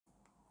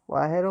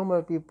Well, I had all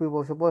my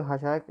people support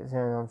hashtag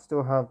and I'm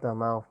still have the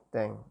mouth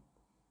thing.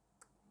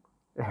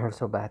 It hurts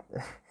so bad.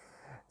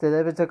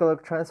 Today we took a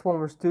look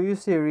Transformers Studio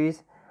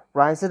Series,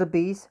 Rise of the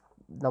Beast,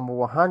 number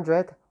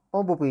 100,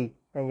 Bumblebee.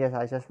 And yes,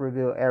 I just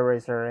reviewed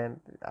Eraser and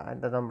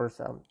the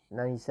numbers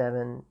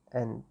 97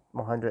 and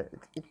 100.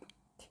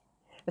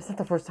 It's not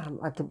the first time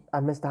I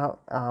missed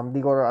out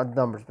the order of the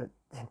numbers, but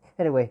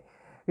anyway,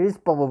 here's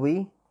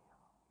Bumblebee,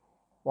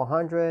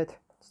 100,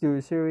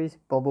 Studio Series,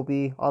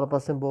 Bumblebee,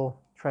 Autobus symbol,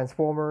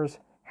 Transformers,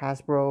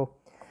 Hasbro,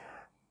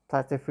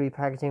 plastic-free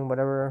packaging,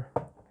 whatever,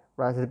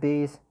 Rise of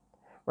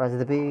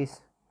the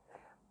Beast,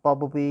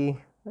 Bumblebee,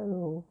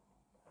 hello,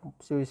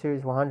 Studio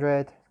Series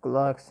 100, good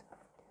luck.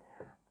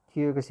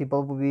 Here you can see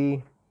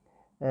Bumblebee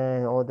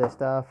and all that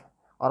stuff,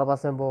 Autobus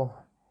symbol,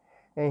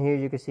 and here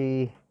you can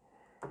see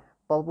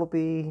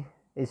Bumblebee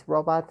is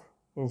robot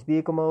in his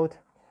vehicle mode,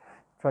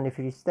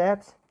 23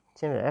 steps,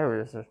 same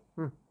errors,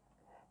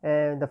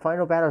 and the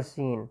final battle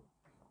scene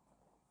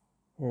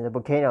in the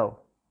volcano.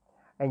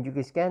 And you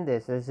can scan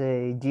this as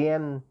a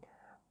GM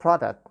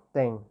product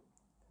thing.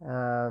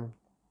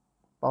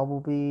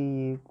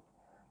 Bumblebee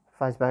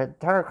fights back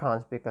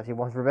Terracons because he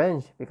wants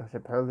revenge. Because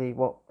apparently,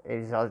 well, it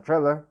is on the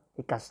trailer,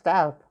 he got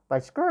stabbed by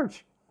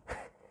Scourge.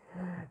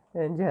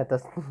 And yeah,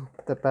 that's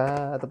the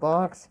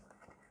box.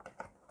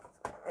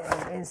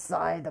 And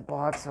inside the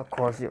box, of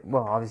course,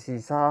 obviously you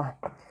saw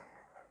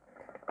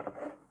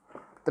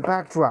the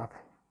backdrop.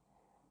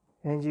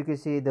 And you can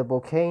see the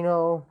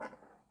volcano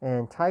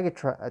and tiger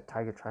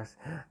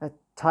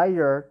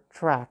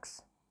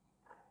tracks,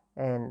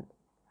 and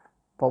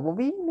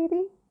Bumblebee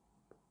maybe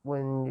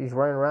when he's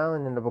running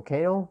around in the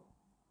volcano.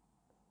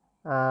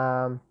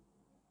 Yeah,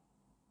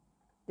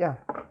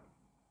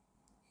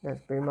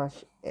 that's pretty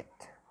much it.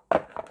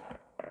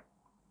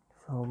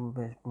 So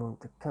let's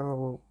move the camera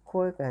real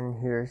quick, and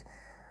here's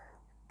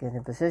get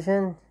in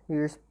position.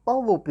 Here's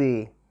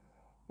Bumblebee,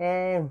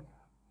 and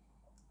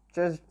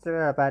just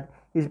about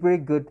he's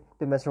pretty good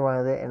to mess around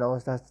with it and all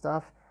that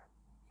stuff.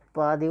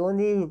 But the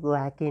only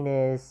lacking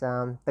is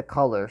the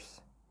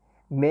colors,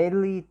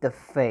 mainly the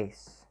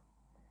face.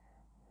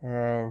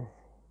 And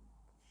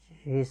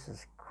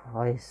Jesus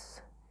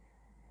Christ,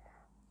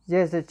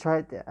 yes, they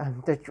tried.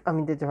 They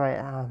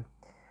tried.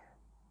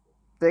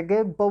 They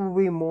gave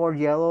Bumblebee more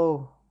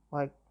yellow,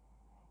 like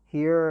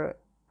here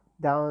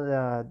down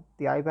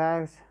the eye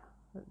bags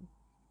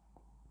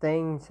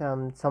things.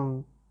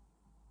 Some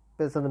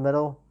bits in the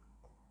middle.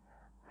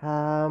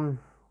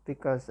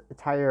 Because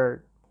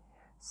entire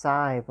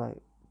side,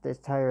 like this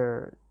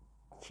entire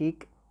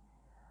cheek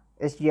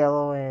is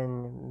yellow,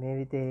 and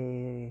maybe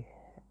they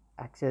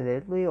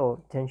accidentally or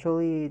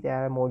intentionally they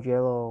added more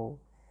yellow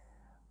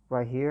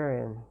right here,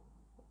 and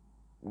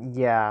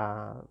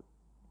yeah,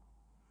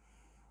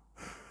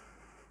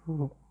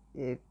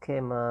 it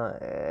came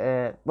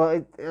but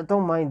I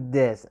don't mind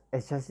this.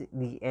 It's just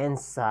the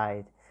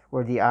inside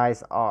where the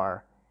eyes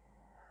are.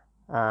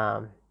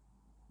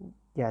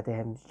 Yeah,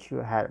 they should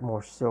have had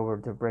more silver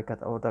to break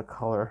out all the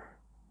color.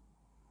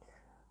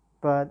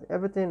 But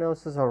everything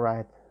else is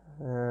alright.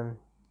 Yeah,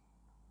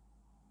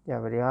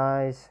 with the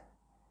eyes.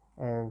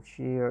 And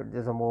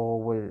there's a more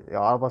with the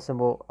Alba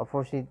symbol.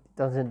 Unfortunately,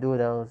 doesn't do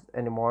those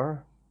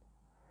anymore.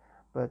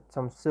 But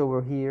some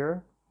silver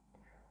here.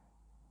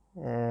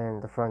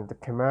 And the front, the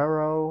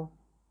Camaro.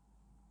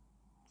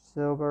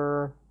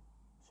 Silver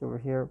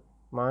here.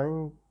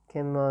 Mine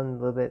came on a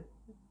little bit.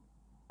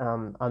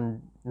 I'm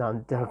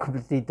not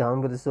completely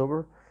done with the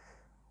silver,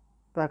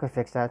 but I could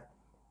fix that.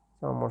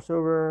 Some more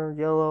silver,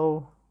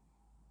 yellow,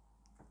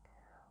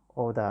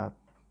 all the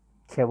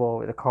cable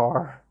with the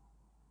car,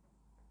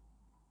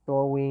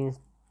 door wings,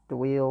 the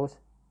wheels,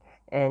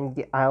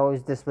 and I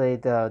always display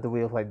the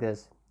wheels like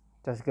this,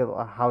 just to get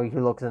how he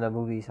looks in the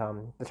movies.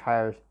 The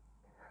tires,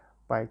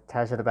 by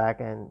attached to the back,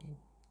 and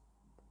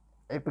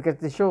because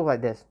they show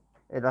like this,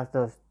 it does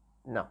those.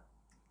 No,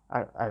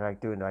 I like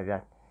doing it like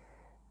that.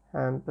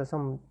 But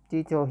some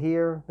detail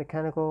here,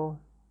 mechanical,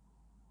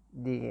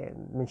 the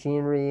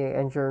machinery,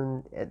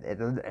 engine,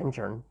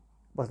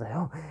 what the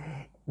hell?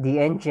 The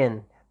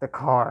engine, the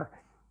car,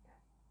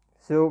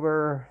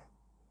 silver,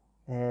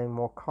 and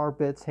more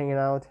carpets hanging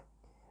out,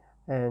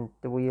 and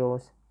the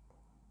wheels,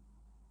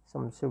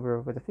 some silver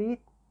with the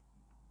feet,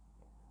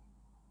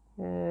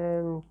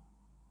 and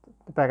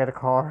the back of the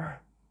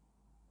car,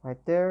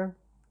 right there,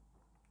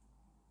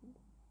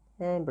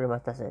 and pretty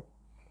much that's it.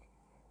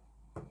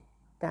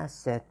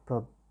 That's it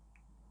for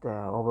the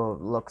overall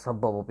looks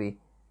of Bumblebee.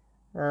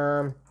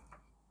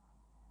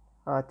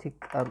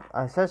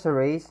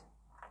 Accessories.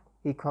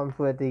 He comes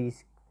with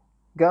his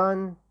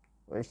gun,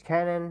 with his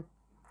cannon,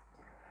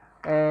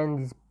 and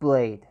his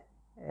blade.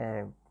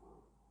 And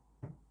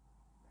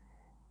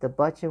the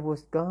budget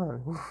was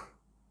gone.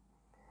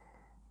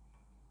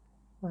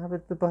 What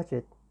happened to the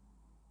budget?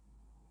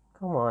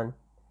 Come on.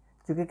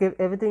 You can get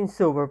everything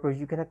silver, but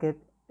you cannot get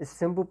a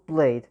simple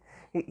blade.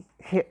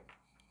 Here.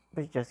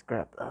 Let's just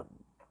grab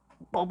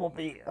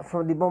Bumblebee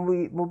from the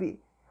Bumblebee movie.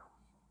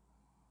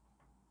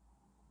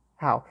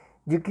 How?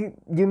 You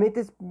made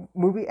this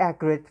movie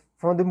accurate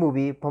from the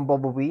movie from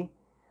Bumblebee,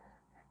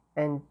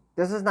 And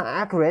this is not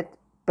accurate,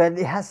 but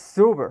it has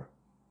silver.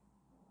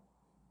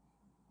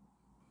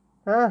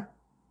 Huh?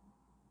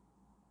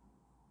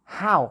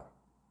 How?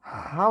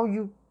 How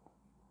you?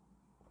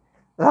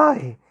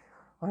 I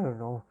don't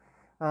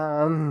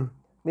know.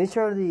 Make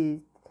sure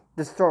the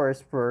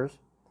storage first.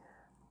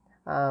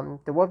 The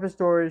weapon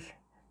storage.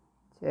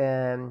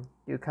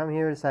 You come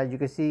here inside. You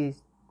can see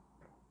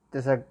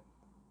there's a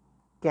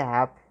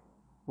gap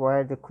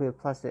where the clear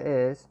plastic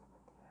is.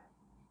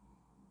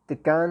 The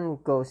gun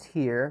goes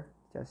here.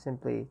 Just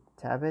simply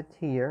tap it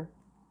here,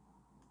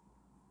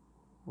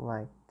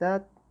 like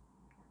that.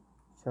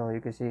 So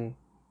you can see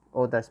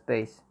all that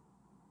space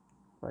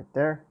right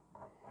there.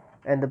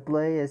 And the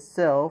blade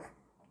itself,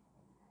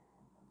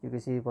 you can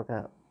see you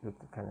can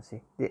kind of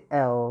see the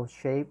L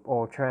shape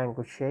or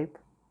triangle shape.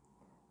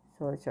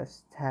 So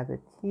just tap it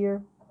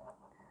here,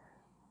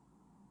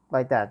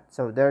 like that.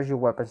 So there's your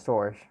weapon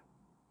storage.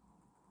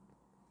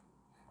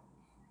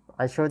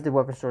 I showed the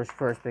weapon storage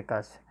first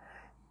because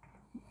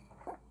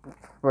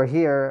for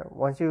here,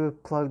 once you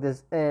plug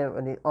this in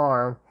on the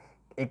arm,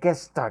 it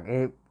gets stuck.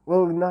 It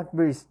will not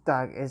be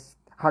stuck. It's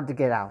hard to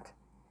get out.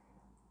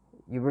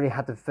 You really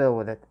have to fill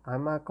with it. I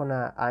might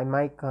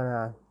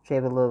gonna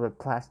shave a little bit of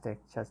plastic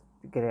just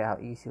to get it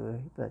out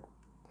easily. But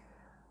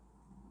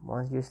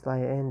once you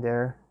slide it in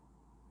there,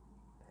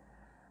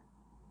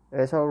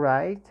 it's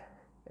alright.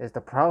 The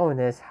problem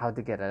is how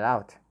to get it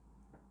out.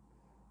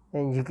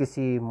 And you can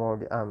see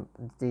more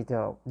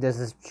detail.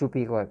 This should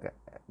be like,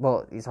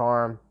 well, his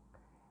arm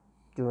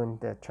doing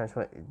the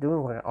transfer,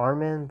 doing like an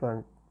arm in,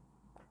 but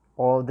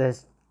all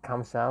this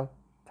comes out,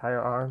 entire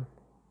arm.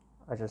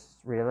 I just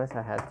realized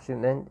I had to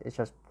shoot in. It's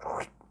just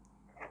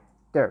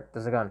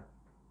there's a gun.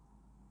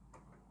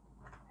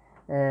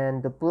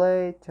 And the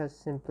blade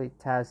just simply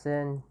taps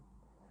in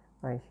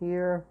right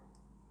here.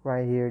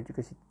 Right here, you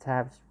can see the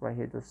tabs right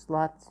here, the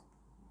slots.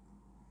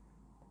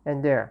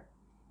 And there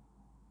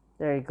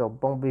you go,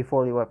 Bumblebee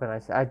fully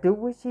weaponized. I do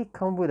wish it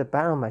come with a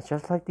battle match,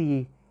 just like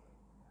the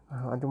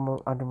I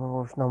don't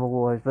remember which number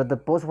was, but the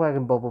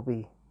Volkswagen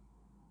Bumblebee.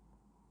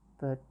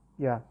 But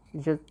yeah,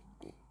 it's just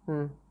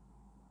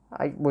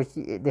I wish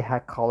they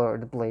had color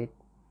the blade.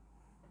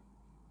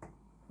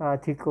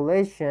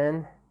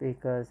 Articulation,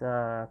 because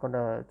I'm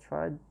gonna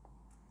try.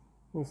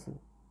 Let me see.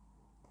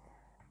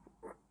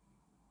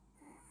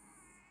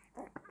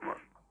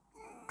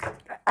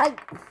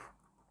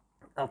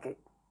 Okay,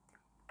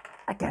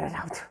 I get it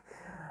out.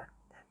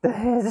 The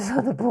head is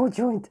on the ball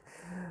joint.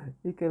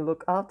 You can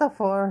look up that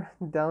far,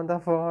 down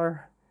that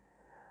far.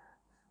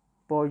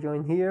 Ball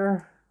joint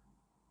here,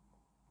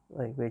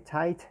 like very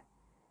tight,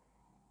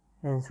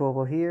 and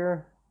swivel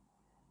here.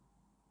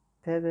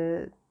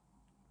 Pivot,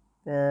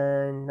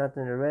 and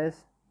nothing the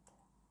rest.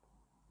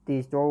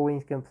 These door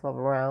wings can flop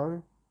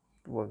around,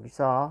 what we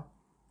saw.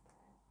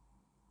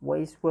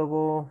 Waist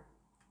swivel,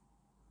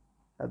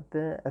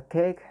 a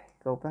kick,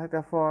 go back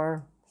that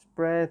far,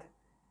 spread,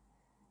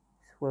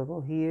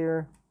 swivel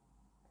here,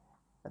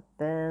 a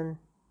bend.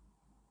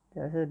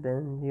 There's a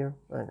bend here.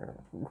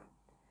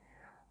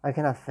 I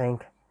cannot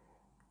think.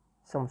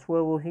 Some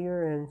swivel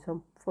here and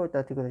some foot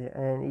articulation,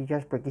 and you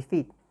just break his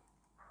feet.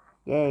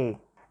 Yay!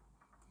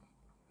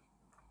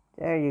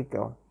 There you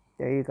go.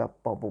 There you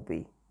got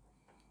Bumblebee,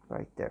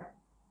 right there.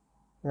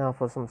 Now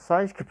for some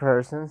size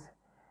comparisons,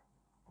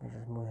 let's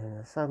just move him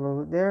aside a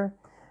little bit there,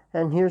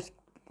 and here's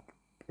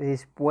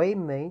his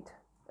Waymate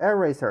Air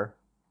Racer.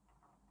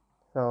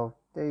 So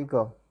there you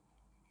go.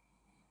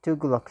 Two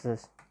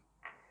Gluxes.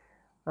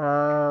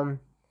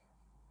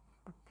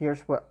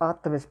 Here's what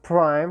Optimus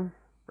Prime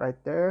right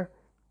there,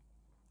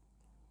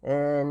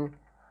 and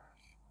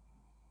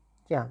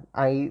yeah,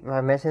 I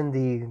mentioned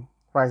the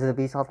Rise of the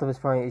Beast. Optimus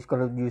Prime is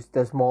gonna use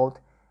this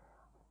mold,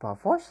 but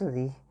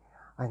unfortunately,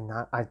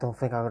 I don't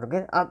think I'm gonna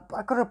get it.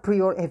 I gotta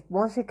pre-order. If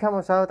once it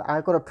comes out,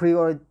 I gotta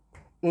pre-order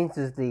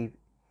instantly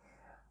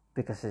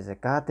because it's a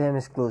goddamn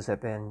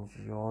exclusive, and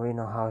you already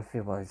know how I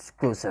feel about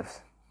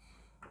exclusives.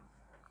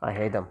 I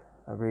hate them.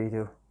 I really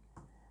do.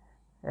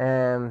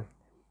 And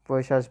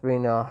Bush has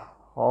bring a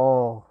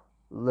whole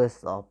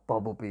list of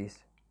Bumblebees.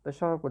 Let's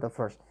start with the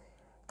first.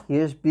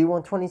 Here's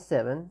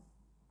B127.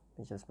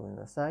 Let's just move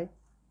it aside.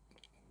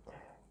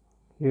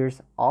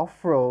 Here's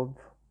Off-Road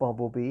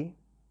Bumblebee,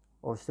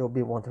 or still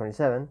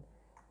B127.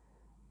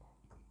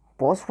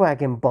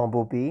 Volkswagen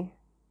Bumblebee.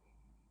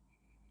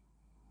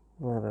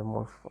 A little bit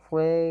more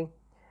sway.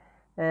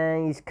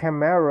 And he's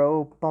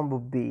Camaro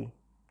Bumblebee.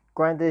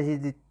 Granted,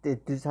 he's the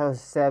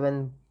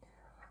 2007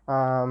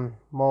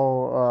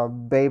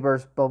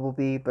 Baber's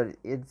Bumblebee, but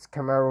it's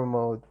Camaro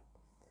mode.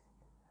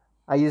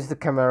 I use the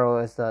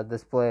Camaro as the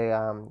display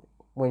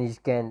when you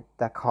scan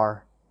that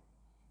car.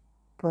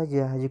 But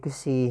yeah, as you can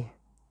see,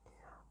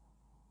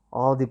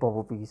 all the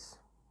Bumblebees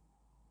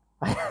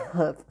I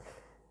have.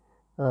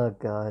 Oh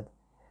god.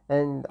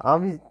 And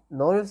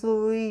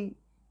noticeably,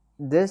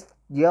 this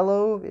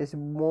yellow is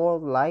more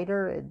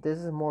lighter. This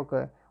is more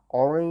like a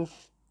orange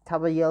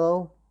type of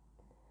yellow.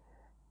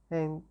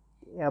 And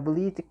I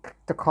believe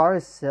the car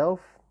itself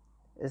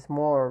is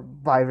more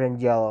vibrant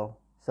yellow.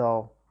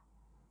 So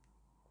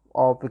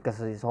all because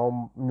of this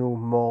whole new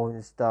mode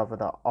and stuff, with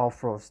the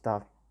off-road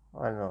stuff.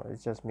 I don't know.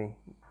 It's just me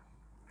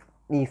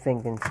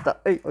thinking stuff.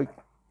 Hey,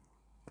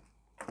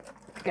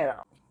 get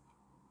out.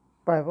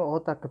 But with all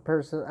that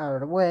comparison out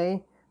of the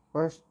way,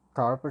 we'll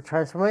start with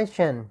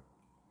transformation.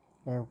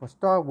 And we'll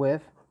start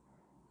with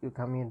you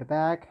coming in the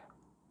back,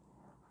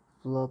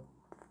 flip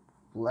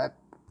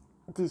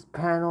these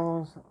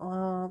panels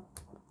up,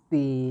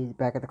 the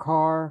back of the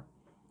car,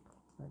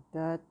 like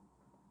that.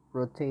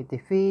 Rotate the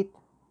feet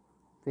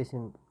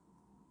facing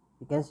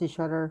against each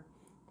other,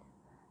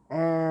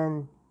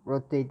 and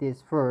rotate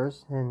this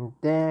first, and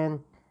then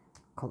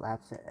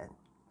collapse it and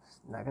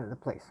snag it into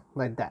place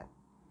like that.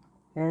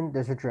 And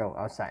there's a drill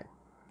outside.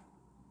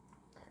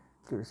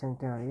 Do the same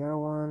thing on the other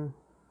one.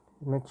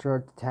 Make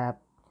sure the tab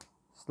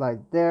slide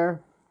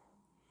there,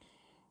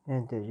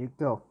 and there you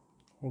go.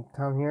 And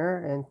come here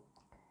and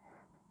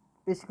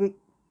basically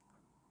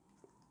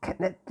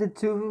connect the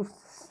two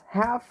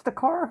half the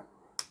car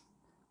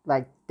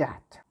like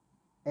that.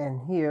 And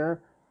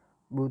here,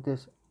 move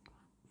this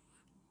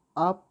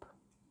up,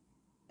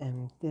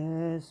 and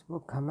this will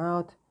come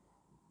out.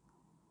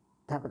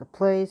 Tap it in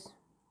place.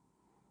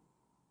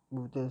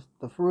 Move this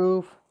the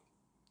roof,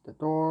 the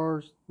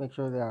doors. Make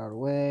sure they're out of the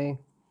way.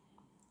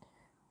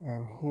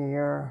 And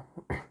here,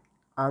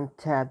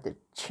 untap the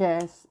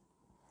chest.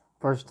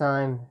 First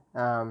time,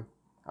 I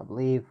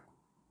believe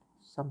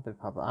something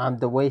pop out.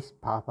 The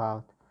waist pop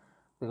out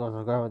because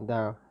we're going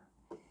down.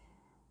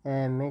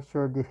 And make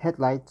sure the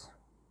headlights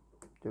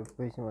do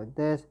facing like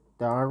this.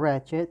 They are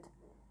ratchet.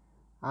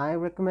 I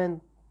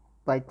recommend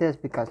like this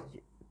because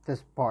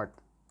this part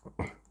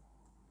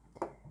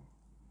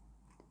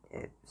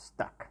it's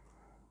stuck.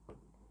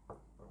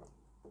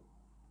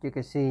 You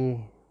can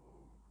see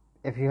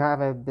if you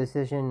have a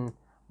position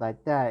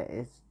like that,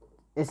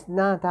 it's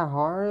not that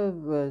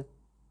hard, but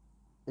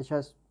it's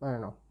just, I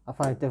don't know, I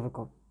find it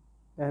difficult.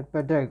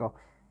 But there you go.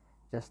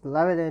 Just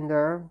leave it in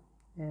there,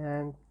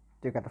 and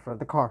you got the front of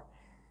the car.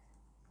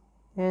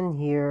 And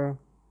here,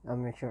 I'll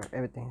make sure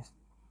everything's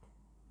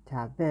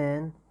tapped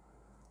in.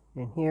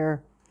 And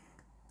here,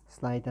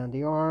 slide down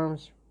the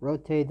arms,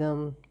 rotate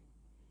them,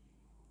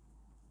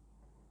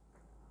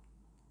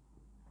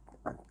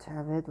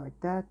 untap it like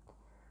that.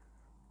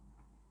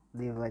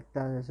 Leave it like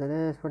that as it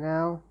is for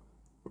now.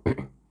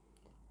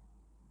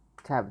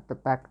 Tap the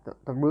back,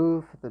 the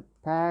roof, the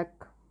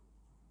back.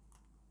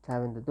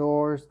 Tap in the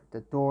doors.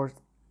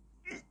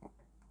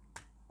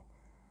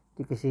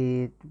 You can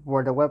see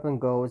where the weapon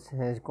goes.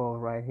 It goes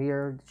right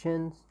here. The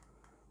chins.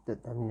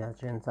 Not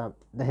chins.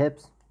 The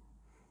hips.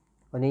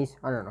 Or knees.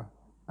 I don't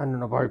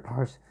know body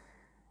parts.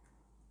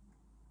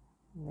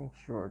 Make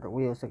sure the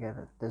wheels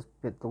together. This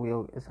bit, the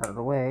wheel is out of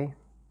the way.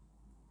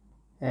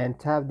 And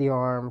tap the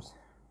arms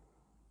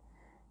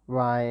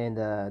right in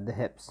the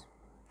hips.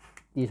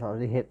 These are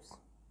the hips.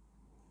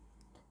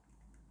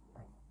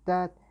 Like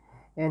that.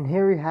 And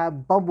here we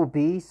have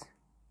Bumblebee's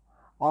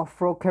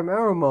off-road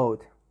Camaro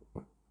mode.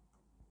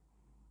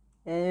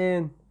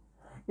 And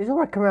it's a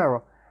white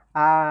Camaro.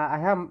 I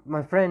have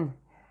my friend.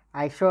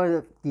 I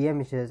showed the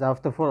images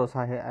of the photos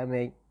I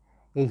made,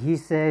 and he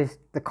says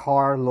the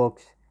car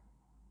looks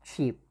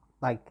cheap,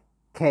 like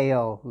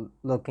KO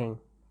looking.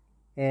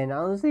 And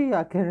honestly,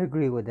 I can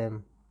agree with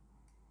him.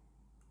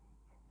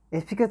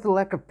 It's because of the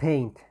lack of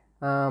paint.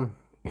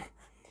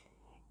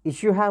 It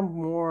should have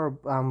more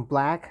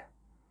black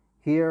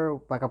here,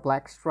 like a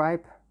black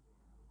stripe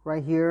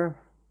right here,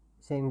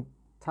 same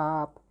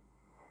top,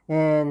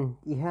 and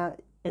you have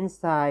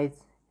inside,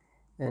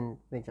 and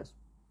they just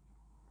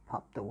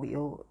pop the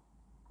wheel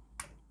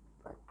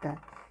like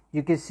that.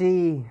 You can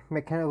see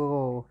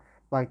mechanical,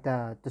 like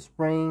the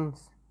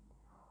springs,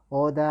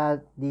 all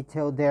that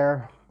detail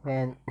there,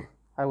 and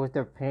I was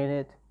there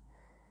painted,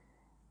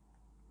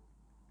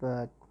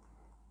 but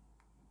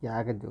yeah,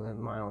 I could do it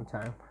in my own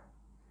time.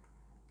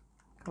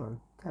 Come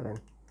on, tap in.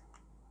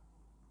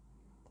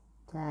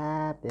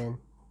 Tap in.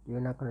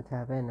 You're not gonna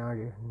tap in, are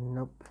you?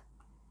 Nope.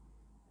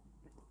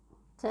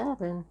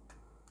 Tap in.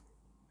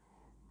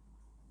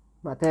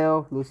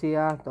 Mateo,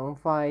 Lucia, don't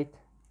fight.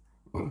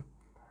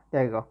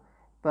 There you go.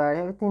 But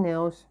everything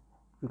else,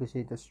 you can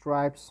see the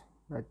stripes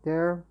right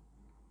there,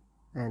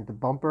 and the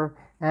bumper.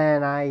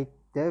 And I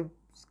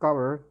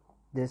discovered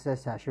this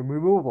is actually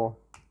removable.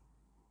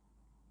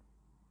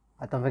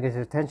 I don't think it's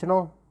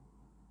intentional.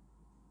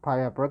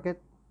 Probably I broke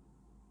it,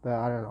 but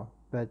I don't know.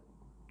 But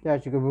yeah,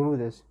 you can remove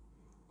this.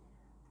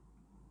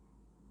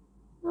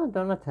 No,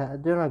 do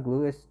not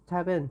glue. It's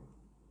tap in.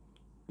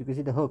 You can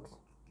see the hooks.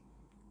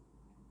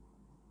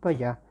 But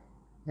yeah,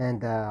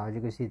 and you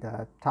can see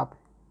the top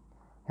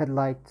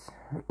headlights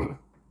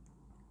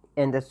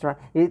and the stripe.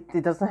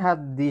 It doesn't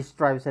have these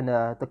stripes in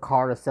the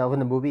car itself in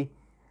the movie,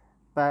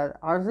 but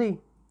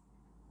honestly,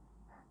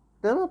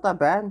 they're not that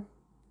bad.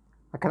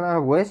 I kind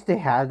of wish they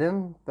had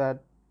them,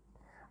 but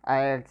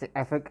I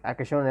think I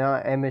can show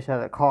an image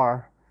of the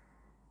car.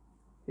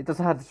 It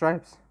doesn't have the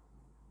stripes.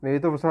 Maybe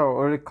there was an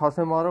early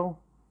custom model,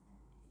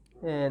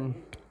 and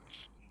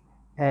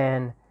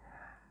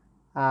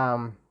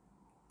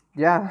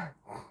yeah,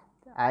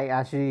 I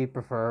actually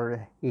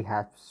prefer he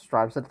has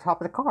stripes at the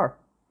top of the car.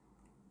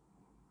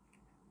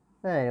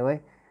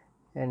 Anyway,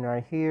 and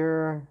right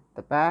here,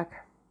 the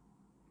back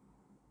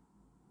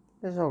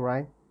is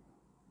alright.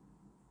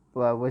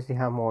 But I wish they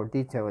had more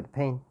detail with the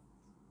paint.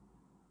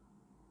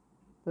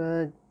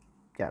 But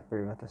yeah,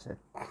 pretty much that's it.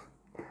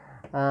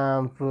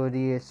 For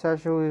the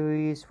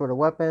accessories, for the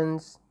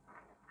weapons,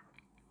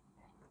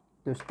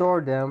 to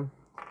store them,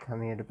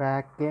 come here the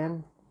back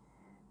again.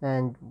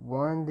 And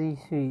one of these,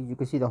 you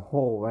can see the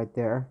hole right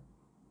there.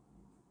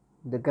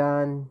 The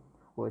gun,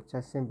 which I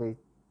simply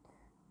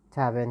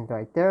tab in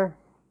right there.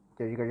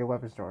 There you got your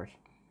weapon storage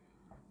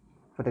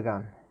for the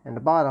gun. And the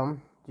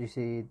bottom, you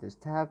see this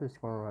tab is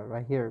going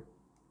right here.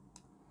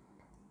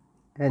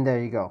 And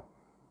there you go.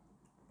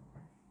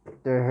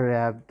 There you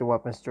have the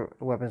weapons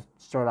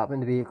stored up in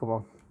the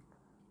vehicle.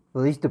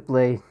 At least the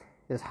blade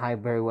is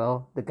hide very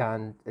well. The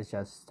gun is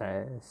just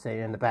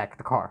sitting in the back of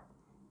the car.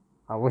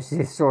 I wish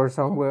it's stored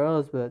somewhere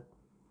else, but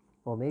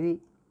well, maybe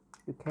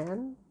you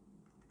can.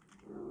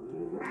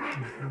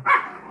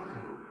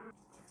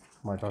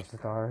 My dogs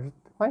start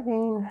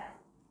fighting,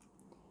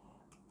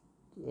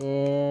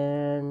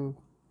 and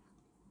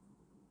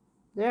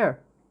there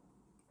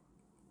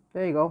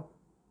you go.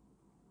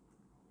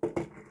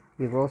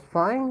 He rolls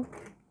fine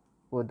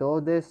with all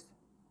this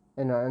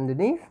and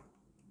underneath.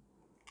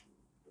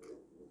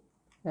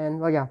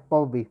 And oh yeah,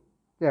 bumblebee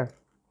there.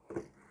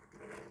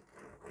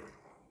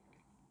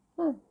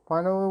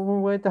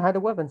 Final way to hide the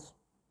weapons.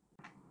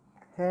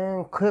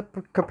 And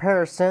clip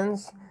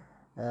comparisons.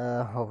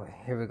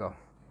 Here we go.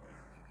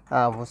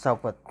 We'll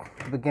start with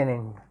the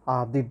beginning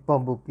of the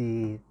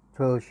Bumblebee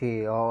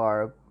trilogy,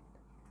 or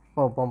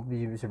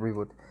Bumblebee is a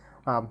reboot.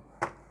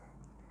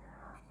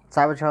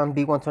 Cybertron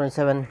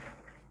B127,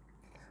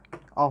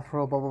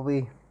 Off-Road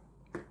Bumblebee,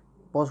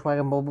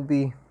 Volkswagen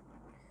Bumblebee,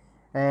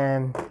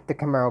 and the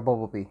Camaro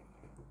Bumblebee.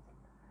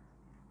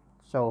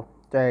 So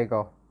there you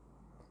go.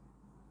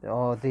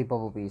 All the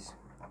Bumblebees.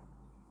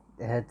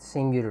 They had the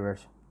same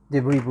universe, the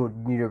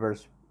reboot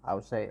universe, I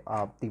would say,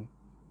 of the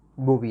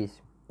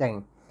movies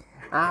thing.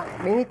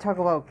 Maybe talk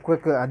about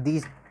quickly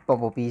these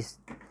Bumblebees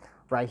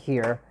right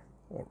here.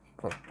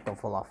 Don't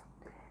fall off.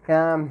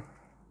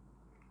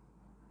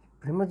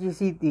 Pretty much you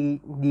see the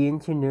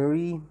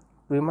engineering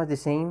pretty much the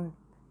same.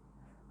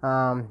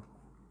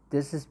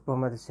 This is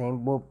pretty much the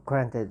same. Well,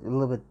 granted, a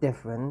little bit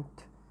different,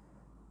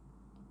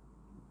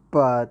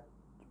 but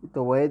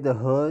the way the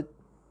hood,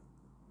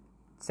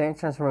 same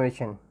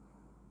transformation.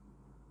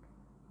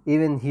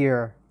 Even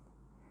here,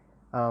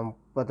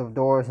 but the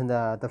doors and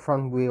the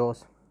front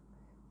wheels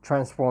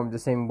transform the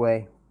same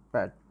way.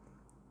 But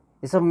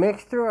it's a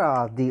mixture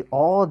of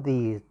all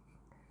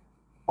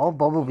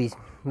Bumblebees,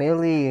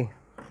 mainly.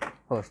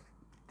 Oh,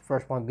 the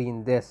first one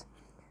being this,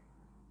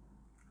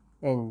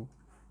 and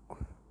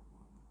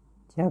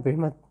yeah, pretty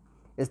much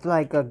it's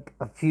like a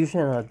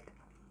fusion of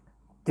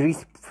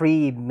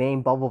three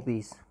main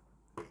Bumblebees.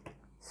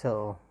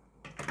 So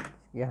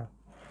yeah,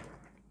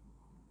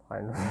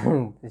 I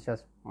know. It's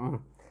just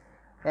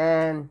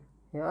and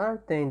the other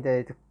thing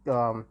that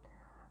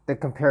they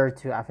compared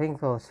to, I think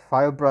those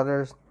Fire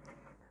Brothers,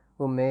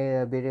 who made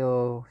a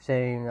video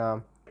saying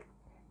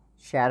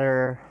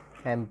Shatter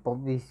and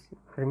Bumblebees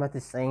pretty much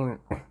the same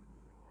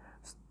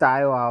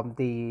style of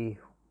the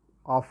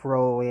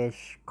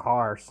off-road-ish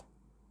cars.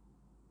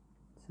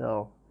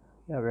 So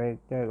yeah, right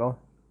there you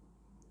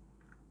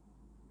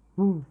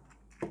go.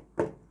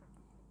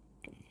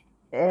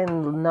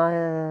 And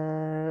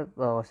not,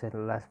 well, I said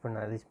last but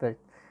not least, but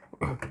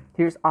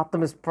here's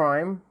Optimus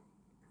Prime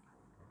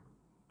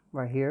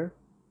right here,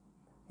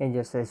 and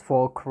just says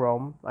full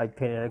chrome. I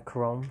painted it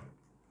chrome.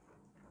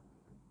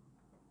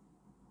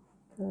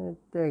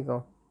 There you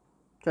go.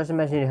 Just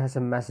imagine it has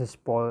a massive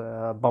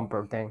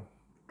bumper thing.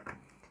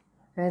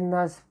 And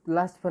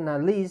last but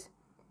not least,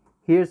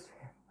 here's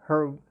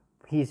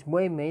his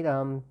way-made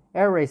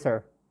air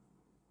racer.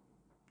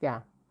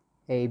 Yeah,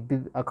 a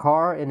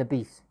car and a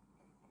beast.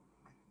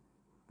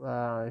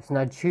 It's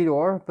not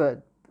two-door,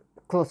 but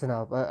close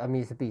enough. I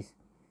mean, it's a beast.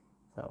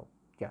 So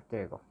yeah,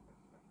 there you go.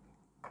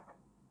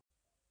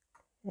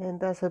 And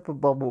that's it for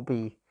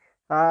Bumblebee.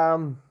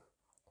 Okay,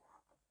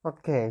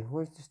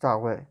 where's to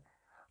start with?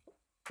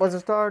 What's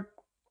to start?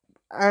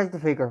 I like the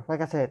figure.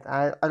 Like I said,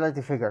 I like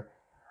the figure.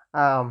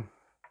 The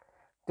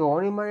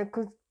only minor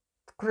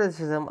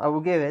criticism I will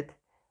give it,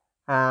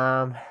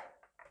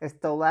 is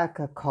the lack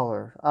of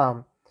color.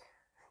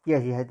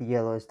 Yes, you had the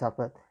yellow and stuff,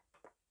 but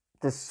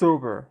the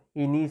silver,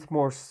 it needs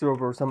more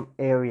silver. Some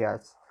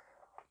areas,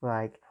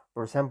 like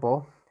for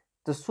example,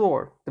 the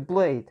sword, the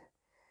blade.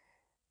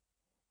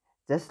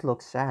 This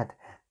looks sad.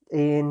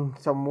 In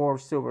some more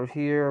silver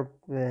here,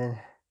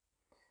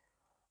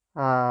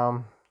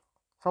 some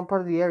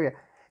part of the area.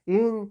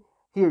 Even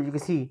here, you can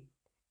see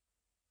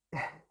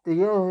the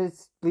yellow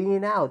is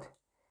bleeding out,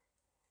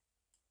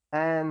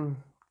 and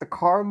the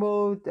car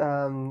mode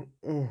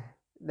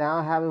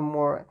now having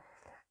more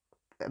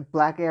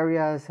black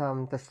areas,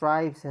 the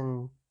stripes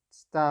and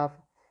stuff.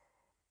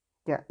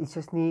 Yeah, it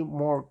just need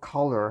more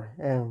color,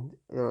 and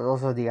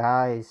also the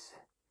eyes,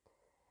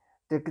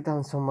 they get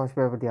down so much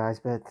better with the eyes,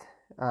 but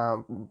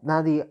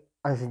not the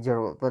eyes in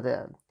general, but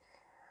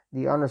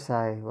the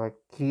underside, like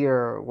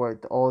here where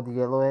all the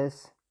yellow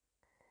is,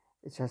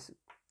 it's just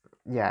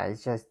yeah, it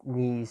just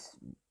needs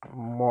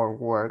more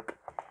work.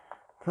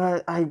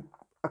 But I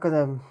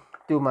gonna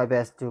do my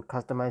best to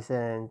customize it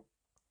and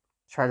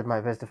try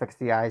my best to fix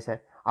the eyes. And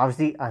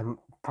obviously, I'm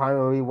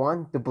primarily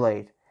one the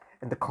blade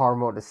and the car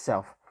mode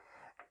itself.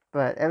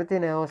 But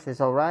everything else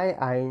is alright.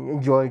 I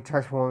enjoy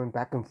transforming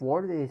back and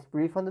forth. It's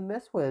pretty fun to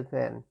mess with,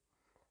 and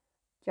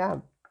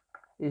yeah,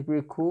 it's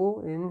pretty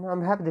cool, and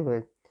I'm happy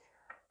with it.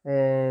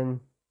 And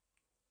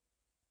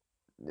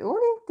the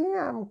only thing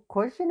I'm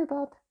questioning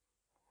about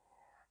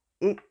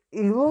it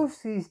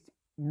loves his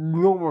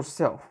normal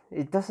self.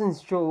 It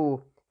doesn't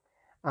show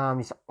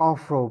his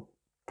off-road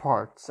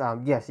parts.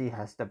 Yes, he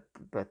has the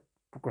but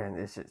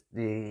granted, it's just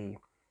the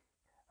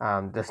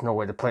there's no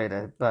way to play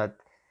that. But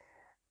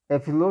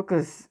if you look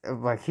as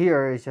like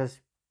here, it's just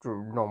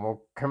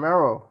normal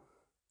Camaro.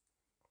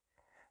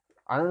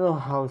 I don't know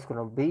how it's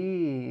gonna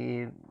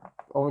be.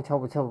 Only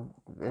time will tell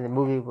in the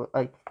movie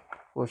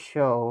will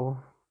show.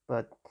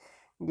 But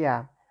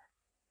yeah,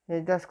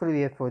 that's gonna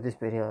be it for this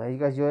video. You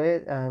guys enjoy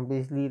it, and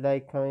please leave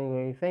like, comment what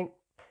you think.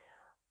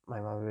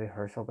 My mouth really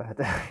hurts so bad.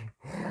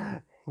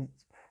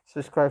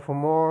 Subscribe for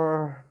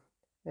more,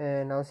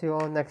 and I'll see you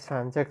all next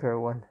time. Take care,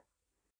 everyone.